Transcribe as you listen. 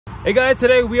Hey guys,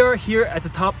 today we are here at the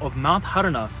top of Mount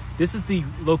Haruna. This is the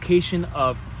location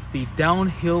of the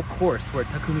downhill course where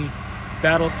Takumi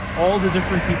battles all the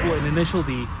different people in Initial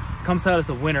D, comes out as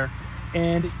a winner.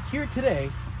 And here today,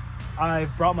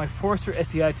 I've brought my Forester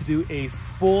STi to do a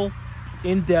full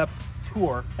in-depth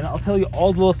tour. And I'll tell you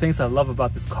all the little things I love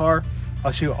about this car.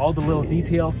 I'll show you all the little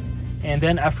details. And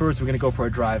then afterwards, we're gonna go for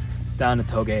a drive down to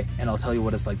Toge, and I'll tell you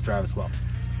what it's like to drive as well.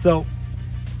 So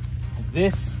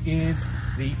this is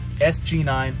the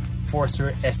SG9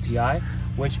 Forester STi,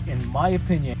 which in my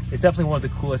opinion is definitely one of the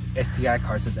coolest STi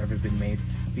cars that's ever been made,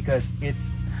 because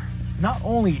it's not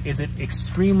only is it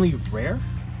extremely rare,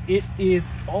 it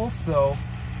is also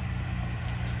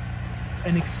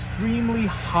an extremely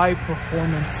high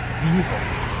performance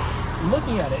vehicle.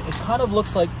 Looking at it, it kind of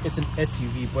looks like it's an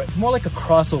SUV, but it's more like a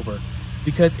crossover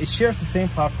because it shares the same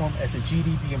platform as the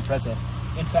GDB Impreza.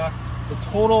 In fact, the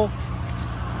total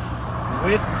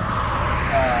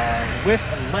width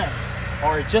and length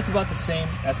are just about the same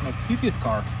as my previous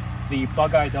car, the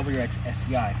Bug-Eye WRX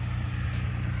STi.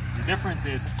 The difference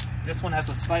is this one has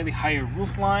a slightly higher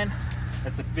roofline,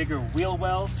 has the bigger wheel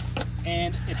wells,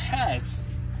 and it has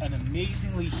an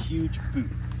amazingly huge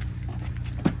boot.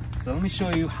 So let me show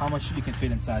you how much you can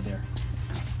fit inside there.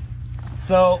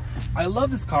 So I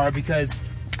love this car because,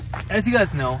 as you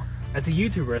guys know, as a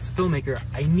YouTuber, as a filmmaker,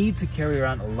 I need to carry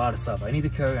around a lot of stuff. I need to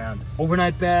carry around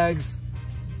overnight bags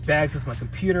with my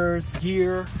computers,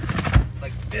 gear,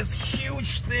 like this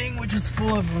huge thing, which is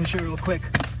full of, let me show you real quick,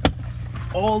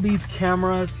 all these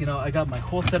cameras. You know, I got my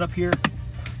whole setup here.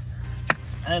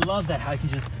 And I love that how I can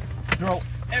just throw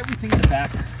everything in the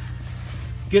back,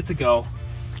 good to go,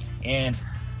 and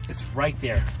it's right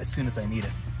there as soon as I need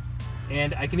it.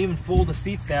 And I can even fold the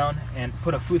seats down and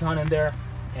put a futon in there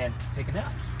and take a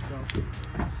nap. So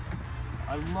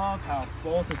I love how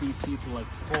both of these seats will like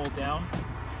fold down.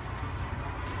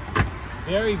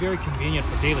 Very, very convenient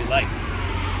for daily life.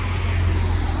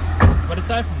 But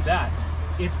aside from that,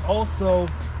 it's also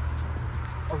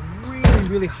a really,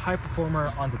 really high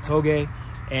performer on the Toge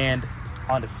and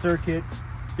on the circuit.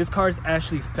 This car is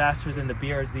actually faster than the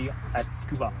BRZ at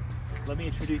Tsukuba. Let me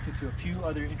introduce you to a few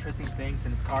other interesting things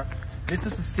in this car. This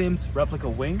is a Sims replica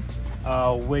wing,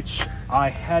 which I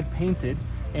had painted.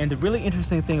 And the really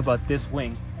interesting thing about this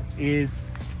wing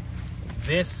is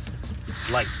this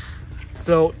light.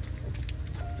 So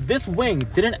this wing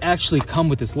didn't actually come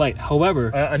with this light. However,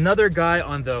 another guy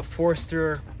on the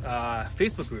Forester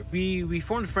Facebook group, we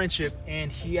formed a friendship,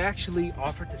 and he actually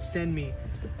offered to send me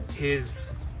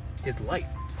his light.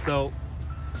 So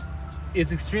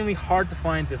it's extremely hard to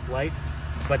find this light,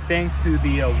 but thanks to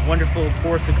the wonderful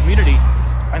Forester community,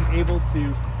 I'm able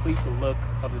to complete the look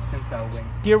of the Sim style wing.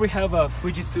 Here we have a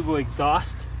Fujitsu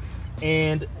exhaust,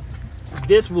 and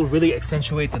this will really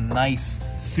accentuate the nice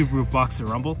Subaru Boxer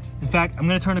rumble. In fact, I'm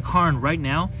gonna turn the car on right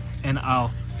now, and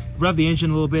I'll rev the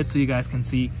engine a little bit so you guys can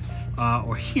see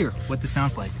or hear what this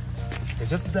sounds like. So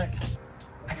just a sec.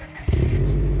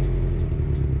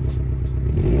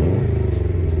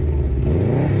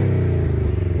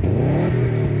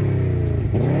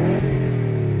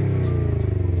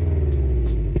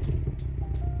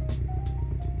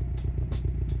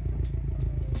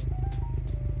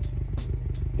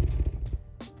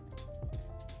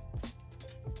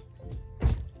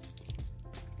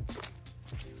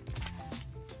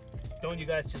 Don't you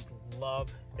guys just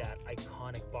love that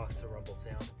iconic Boxer rumble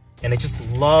sound? And I just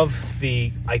love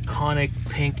the iconic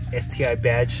pink STi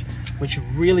badge, which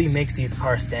really makes these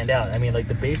cars stand out. I mean, like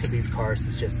the base of these cars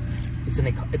is just, it's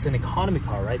an economy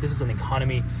car, right? This is an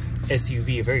economy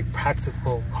SUV, a very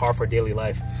practical car for daily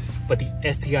life. But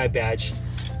the STi badge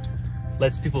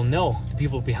lets people know, the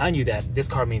people behind you, that this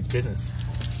car means business.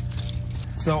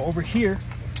 So over here,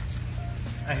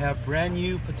 I have brand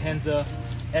new Potenza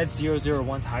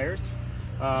S001 tires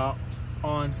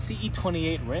on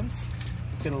CE28 rims.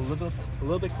 Let's get a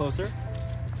little bit closer.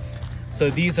 So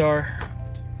these are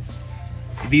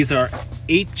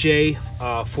 8J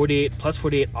 48 plus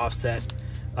 48 offset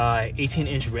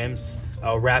 18-inch rims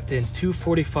wrapped in two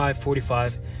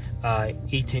 45/45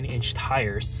 18-inch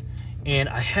tires, and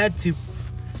I had to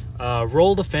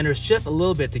roll the fenders just a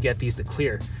little bit to get these to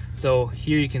clear. So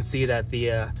here you can see that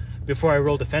the before I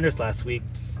rolled the fenders last week,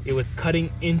 it was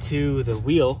cutting into the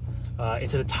wheel,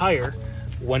 into the tire,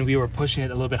 when we were pushing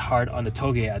it a little bit hard on the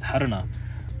Toge at Haruna,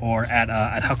 or at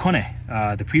Hakone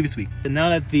the previous week. And now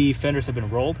that the fenders have been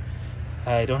rolled,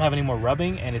 I don't have any more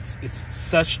rubbing, and it's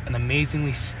such an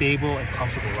amazingly stable and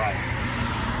comfortable ride.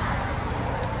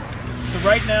 So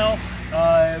right now,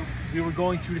 we were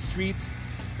going through the streets.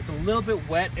 It's a little bit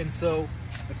wet, and so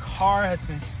the car has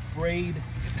been sprayed.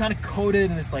 It's kind of coated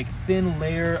in this like thin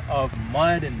layer of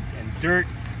mud and dirt.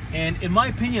 And in my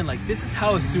opinion, like this is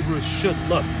how a Subaru should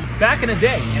look. Back in the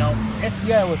day, you know,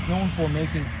 STi was known for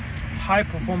making high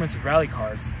performance rally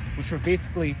cars, which were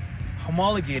basically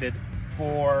homologated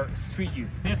for street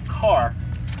use. This car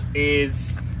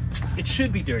it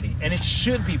should be dirty and it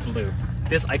should be blue.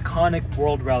 This iconic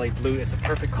World Rally blue is the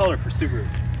perfect color for Subaru.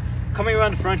 Coming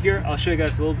around the front here, I'll show you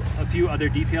guys a few other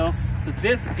details. So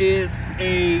this is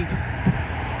a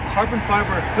carbon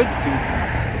fiber hood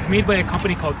scoop. It's made by a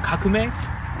company called Kakume,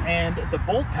 and the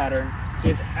bolt pattern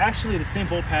is actually the same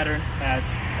bolt pattern as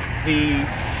the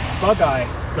Bug-Eye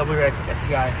WRX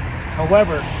STi.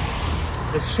 However,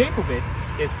 the shape of it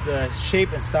is the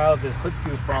shape and style of the hood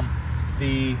scoop from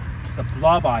the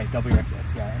Blob-Eye WRX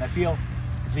STi. And I feel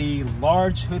the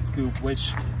large hood scoop,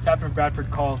 which Captain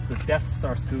Bradford calls the Death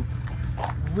Star scoop,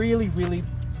 really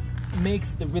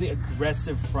makes the really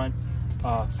aggressive front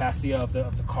fascia of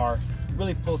the car,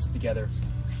 really pulls it together.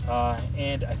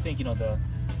 And I think, you know, the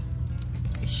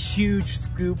huge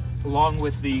scoop along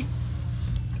with the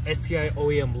STi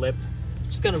OEM lip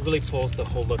just kind of really pulls the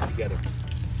whole look together.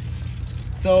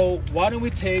 So why don't we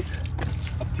take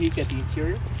a peek at the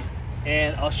interior,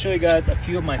 and I'll show you guys a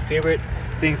few of my favorite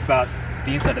things about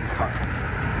the inside of this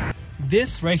car.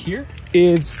 This right here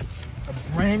is a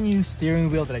brand new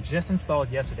steering wheel that I just installed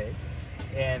yesterday,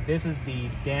 and this is the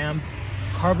damned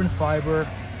carbon fiber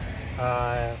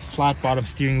flat bottom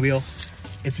steering wheel.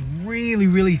 It's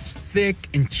really thick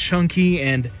and chunky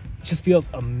and just feels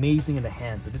amazing in the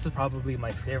hand. So this is probably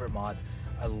my favorite mod.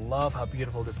 I love how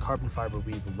beautiful this carbon fiber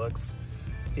weave looks.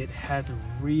 It has a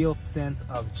real sense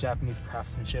of Japanese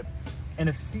craftsmanship, and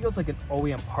it feels like an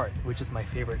OEM part, which is my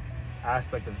favorite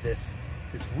aspect of this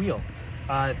wheel.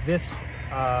 This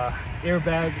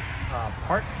airbag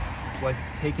part was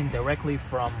taken directly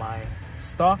from my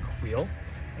stock wheel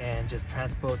and just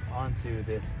transposed onto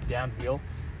this damned wheel,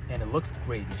 and it looks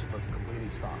great. It just looks completely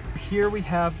stock. Here we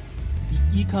have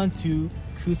the Econ 2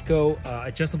 Cusco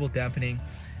adjustable dampening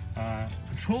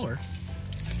controller,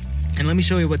 and let me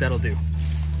show you what that'll do.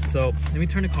 So let me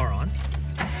turn the car on,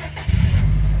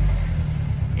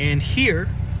 and here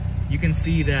you can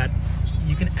see that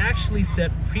you can actually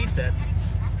set presets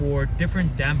for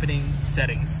different dampening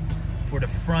settings for the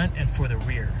front and for the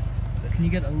rear. So can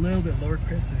you get a little bit lower,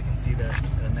 Chris, so you can see that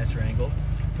at a nicer angle?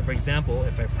 So for example,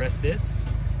 if I press this,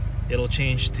 it'll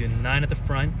change to 9 at the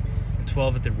front and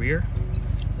 12 at the rear.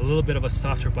 A little bit of a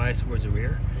softer bias towards the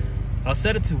rear. I'll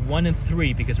set it to 1 and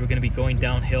 3 because we're going to be going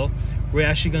downhill. We're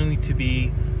actually going to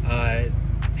be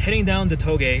heading down the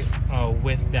Toge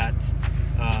with that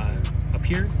up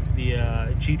here, the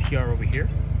GTR over here.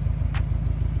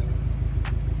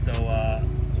 So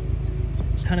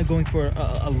kind of going for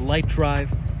a light drive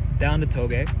down the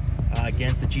Toge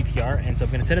against the GTR, and so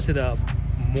I'm going to set it to the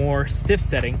more stiff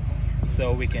setting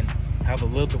so we can have a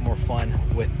little bit more fun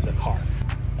with the car.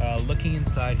 Looking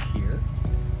inside here,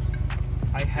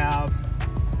 I have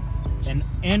an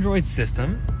Android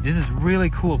system. This is really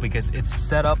cool because it's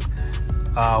set up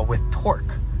with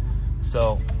torque.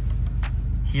 So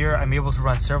here I'm able to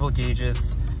run several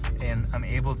gauges, and I'm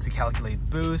able to calculate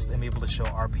boost. I'm able to show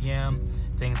RPM,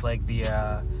 things like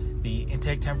the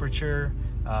intake temperature,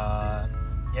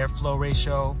 airflow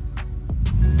ratio,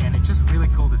 and it's just really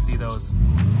cool to see those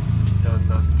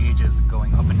gauges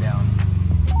going up and down.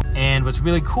 And what's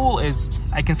really cool is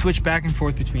I can switch back and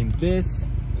forth between this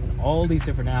and all these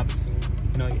different apps.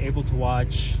 You know, you're able to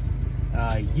watch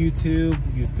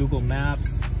YouTube, use Google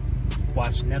Maps,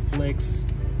 watch Netflix,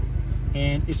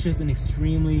 and it's just an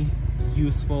extremely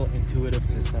useful, intuitive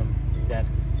system that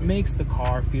makes the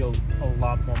car feel a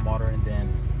lot more modern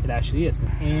than it actually is.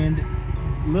 And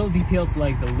little details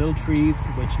like the little trees,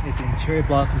 which is in cherry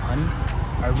blossom honey.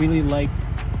 I really like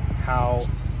how,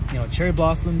 you know, cherry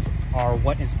blossoms are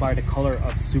what inspired the color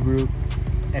of Subaru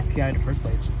STi in the first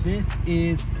place. This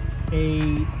is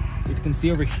if you can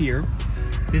see over here,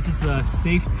 this is a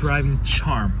safe driving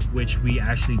charm, which we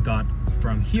actually got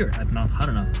from here at Mount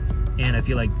Haruna. And I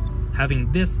feel like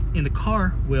having this in the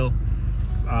car will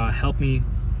help me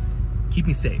keep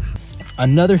me safe.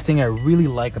 Another thing I really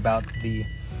like about the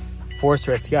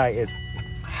Forester STi is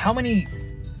how many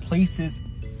places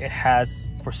it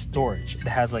has for storage. It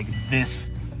has like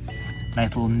this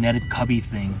nice little netted cubby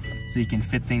thing, so you can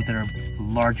fit things that are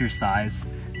larger size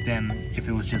than if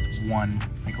it was just one,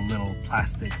 like a little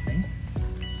plastic thing.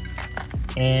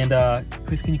 And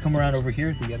Chris, can you come around over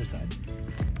here to the other side?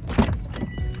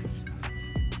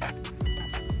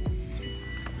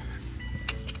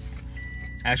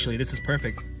 Actually, this is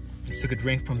perfect. I took a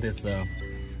drink from this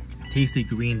tasty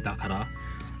green dakara,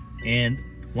 and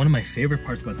one of my favorite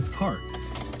parts about this car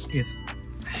is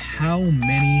how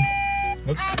many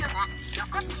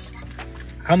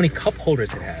cup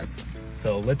holders it has.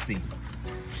 So let's see.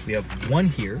 We have one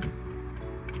here.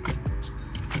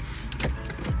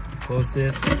 Close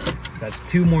this. Got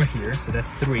two more here, so that's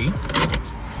 3,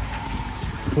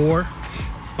 4,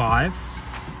 5.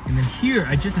 And then here,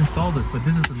 I just installed this, but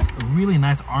this is a really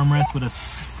nice armrest with a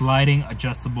sliding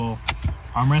adjustable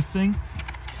armrest thing.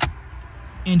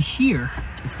 And here,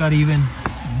 it's got even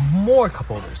more cup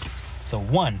holders. So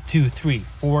 1, 2, 3,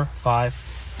 4, 5,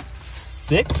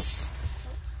 6.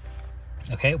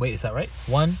 Okay, wait, is that right?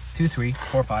 1, 2, 3,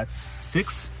 4, 5,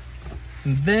 6.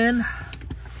 And then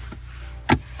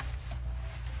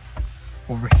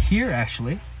over here,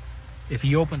 actually, if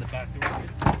you open the back door,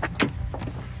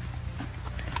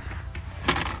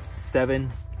 7,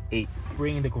 8,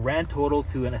 bringing the grand total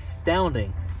to an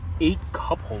astounding 8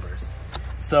 cup holders.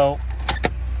 So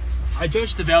I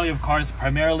judge the value of cars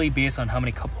primarily based on how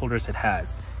many cup holders it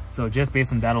has. So just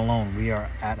based on that alone, we are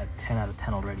at a 10 out of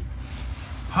 10 already.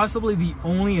 Possibly the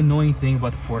only annoying thing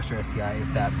about the Forester STi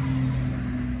is that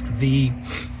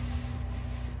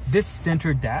this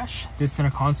center dash, this center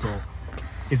console,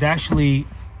 is actually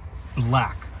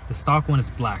black. The stock one is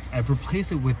black. I've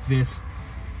replaced it with this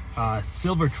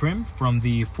silver trim from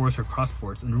the Forester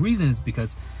Crossports, and the reason is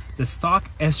because the stock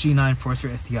SG9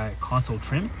 Forester STi console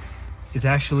trim is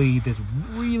actually this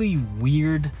really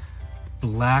weird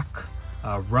black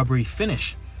rubbery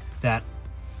finish that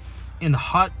in the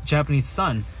hot Japanese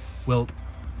sun will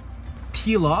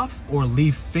peel off or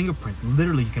leave fingerprints.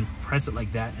 Literally, you can press it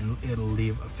like that and it'll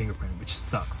leave a fingerprint, which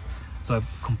sucks. So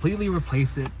I've completely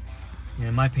replaced it, and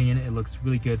in my opinion it looks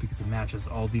really good because it matches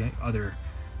all the other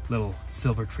little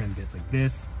silver trim bits like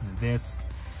this and this.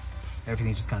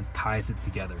 Everything just kind of ties it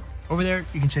together. Over there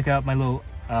you can check out my little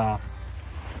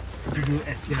Subaru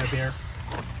STi bear.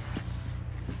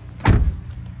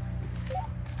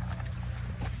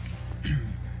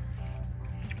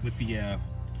 With the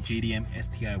JDM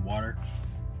STi water.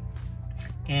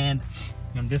 And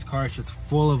this car is just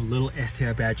full of little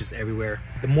STi badges everywhere.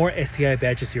 The more STi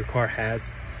badges your car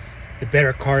has, the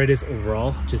better car it is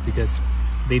overall, just because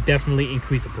they definitely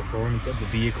increase the performance of the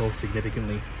vehicle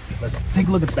significantly. Let's take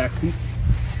a look at the back seats.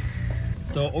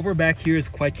 So over back here is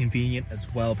quite convenient as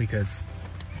well because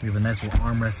we have a nice little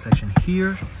armrest section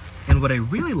here. And what I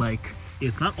really like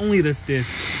is not only does this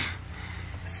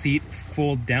seat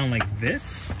fold down like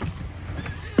this,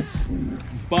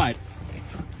 but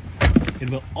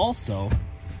it'll also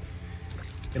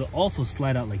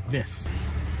slide out like this.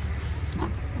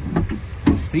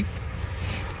 See?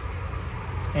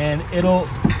 And it'll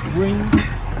bring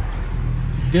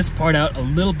this part out a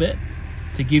little bit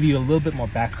to give you a little bit more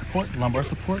back support, lumbar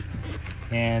support,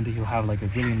 and you'll have like a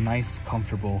really nice,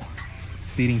 comfortable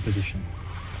seating position.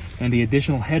 And the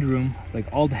additional headroom, like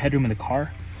all the headroom in the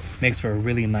car, makes for a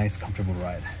really nice, comfortable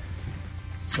ride.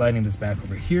 So sliding this back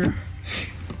over here.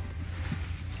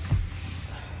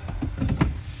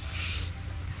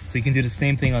 So you can do the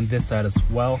same thing on this side as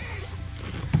well.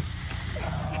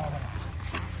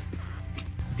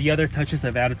 The other touches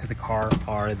I've added to the car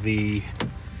are the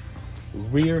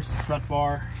rear strut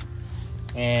bar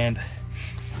and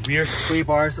rear sway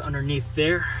bars underneath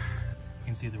there. You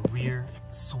can see the rear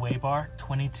sway bar,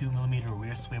 22mm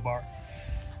rear sway bar.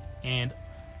 And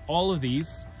all of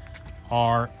these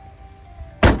are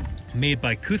made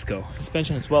by Cusco.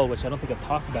 Suspension as well, which I don't think I've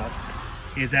talked about,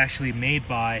 is actually made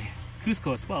by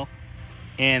Cusco as well.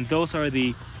 And those are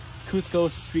the Cusco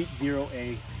Street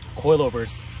 0A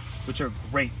coilovers, which are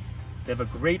great. They have a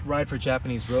great ride for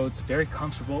Japanese roads, very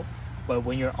comfortable, but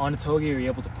when you're on a toge, you're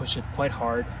able to push it quite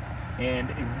hard. And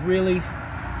it really is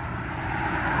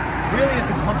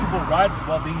a comfortable ride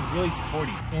while being really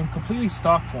sporty. In completely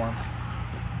stock form,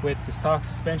 with the stock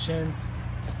suspensions,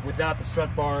 without the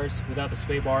strut bars, without the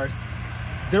sway bars.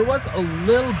 There was a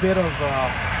little bit of roll,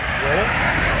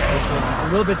 which was a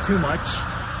little bit too much,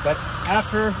 but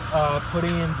after putting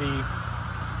in the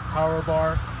power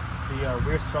bar, the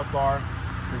rear strut bar,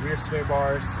 the rear sway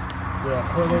bars, the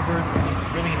coilovers, and these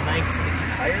really nice sticky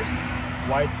tires,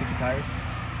 wide sticky tires,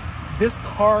 this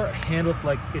car handles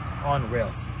like it's on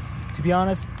rails. To be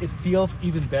honest, it feels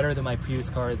even better than my previous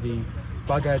car, the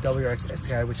Bagai WRX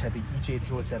STi, which had the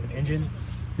EJ207 engine.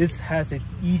 This has the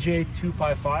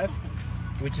EJ255,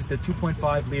 which is the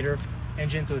 2.5 liter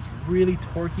engine, so it's really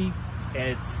torquey and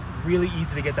it's really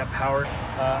easy to get that power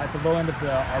at the low end of the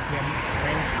RPM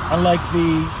range. Unlike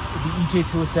the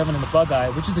EJ207 and the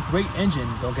Bagai, which is a great engine,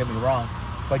 don't get me wrong,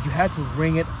 but you had to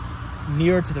bring it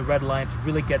near to the red line to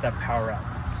really get that power out.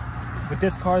 With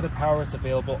this car, the power is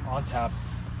available on tap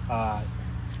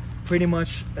pretty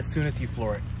much as soon as you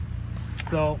floor it.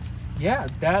 So yeah,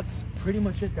 that's pretty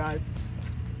much it, guys.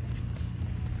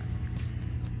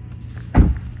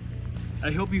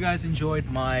 I hope you guys enjoyed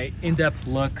my in-depth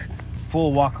look,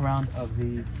 full walk around of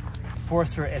the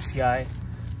Forester STi.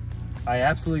 I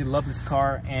absolutely love this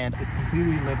car, and it's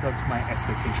completely lived up to my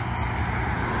expectations.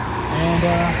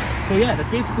 And so yeah, that's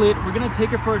basically it. We're gonna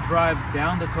take it for a drive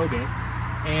down the Toge,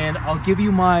 and I'll give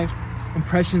you my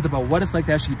impressions about what it's like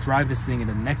to actually drive this thing in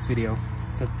the next video.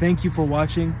 So thank you for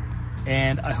watching,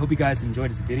 and I hope you guys enjoyed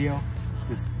this video,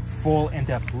 this full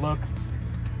in-depth look.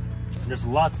 There's a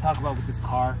lot to talk about with this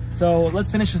car. So let's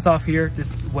finish this off here.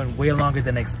 This went way longer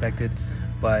than expected,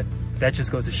 but that just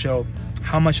goes to show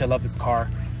how much I love this car,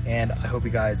 and I hope you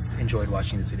guys enjoyed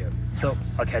watching this video. So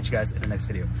I'll catch you guys in the next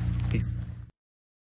video. Peace.